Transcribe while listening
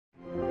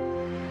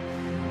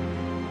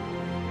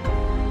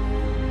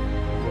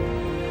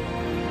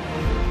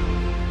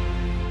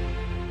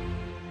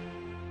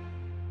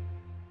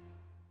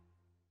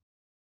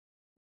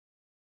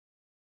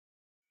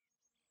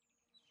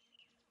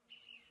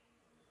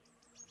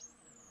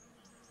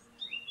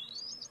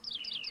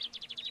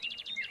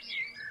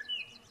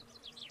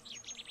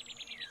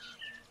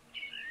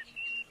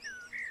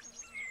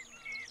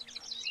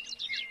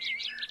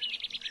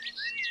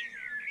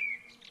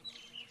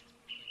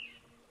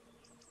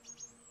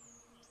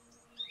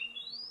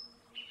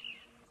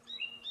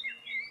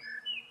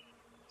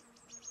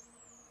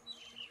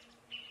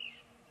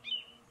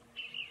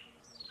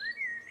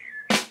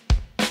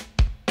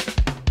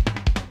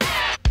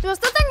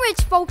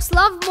folks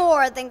love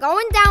more than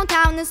going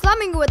downtown and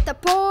slumming with the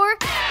poor.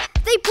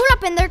 They pull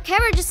up in their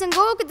carriages and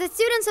go with the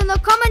students and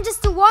they'll come in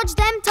just to watch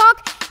them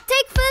talk.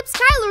 Take Philip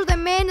Schuyler, the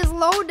man is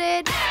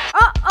loaded.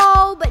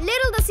 Uh-oh, but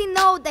little does he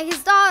know that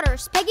his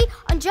daughters, Peggy,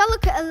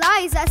 Angelica,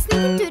 Eliza,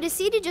 sneak into the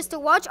city just to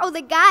watch all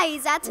the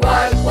guys at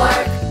work,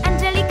 work.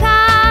 Angelica,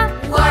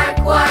 Work,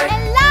 work.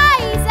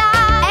 Eliza,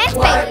 and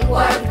Work, Peggy.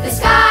 work. The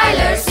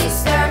Schuyler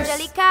sisters.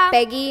 Angelica,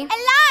 Peggy,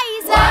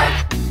 Eliza.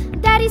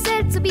 Work. Daddy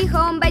said to be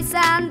home by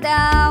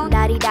sundown.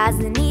 Daddy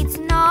doesn't need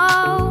to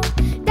know.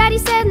 Daddy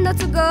said not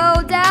to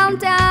go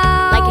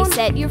downtown. Like I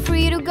said, you're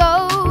free to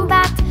go.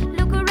 But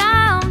look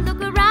around,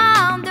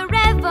 the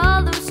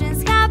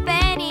revolution's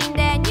happening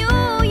in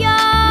New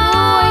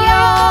York.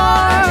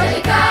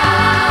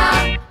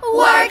 Angelica.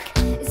 Work.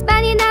 It's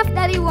bad enough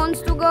that he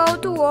wants to go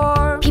to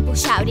war. People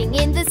shouting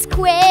in the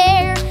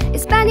square.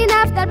 It's bad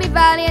enough that we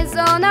valiance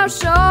on our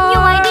shore.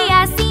 New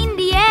ideas in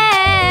the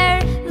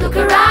air. Look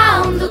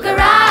around, look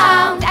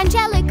around.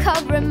 Angelica,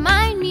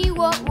 remind me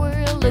what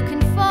we're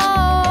looking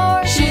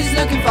for. She's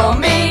looking for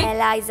me.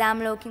 Eliza,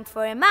 I'm looking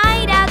for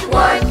my dad.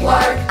 Work,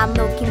 work. I'm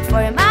looking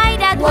for my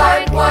dad.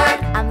 Work, work.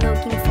 I'm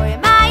looking for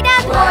my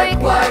dad.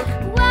 Work, work.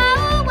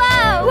 Whoa,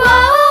 whoa,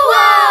 Whoa,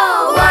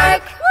 whoa.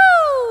 Work.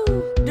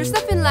 Woo! there's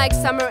nothing like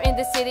summer in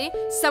the city.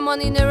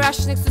 Someone in a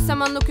rush next to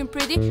someone looking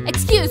pretty.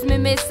 Excuse me,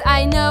 miss,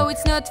 I know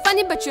it's not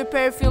funny, but your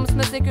perfume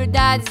smells like your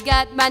dad's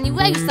got money.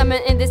 Why you summer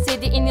in the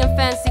city in your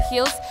fancy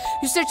heels?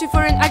 You searching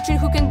for an archer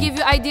who can give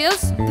you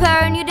ideals?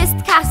 Burn, you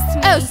disgust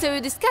me. Oh, so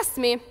you disgust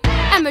me.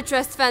 I'm a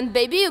trust fan,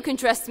 baby, you can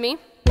trust me.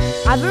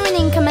 I've been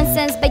reading Common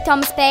Sense by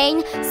Thomas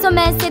Paine. Some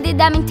men say that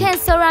I'm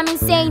intense or I'm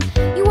insane.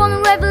 You want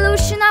a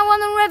revolution, I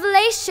want a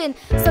revelation.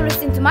 So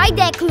listen to my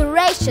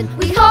declaration.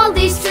 We hold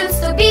these truths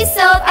to be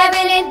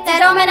self-evident,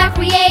 that all men are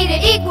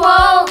created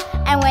equal.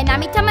 And when I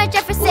meet Thomas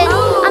Jefferson,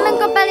 I'm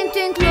compelling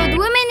to include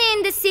women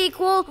in the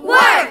sequel.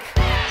 Work!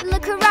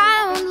 Look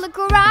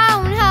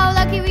around, how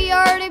lucky we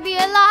are to be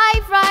alive.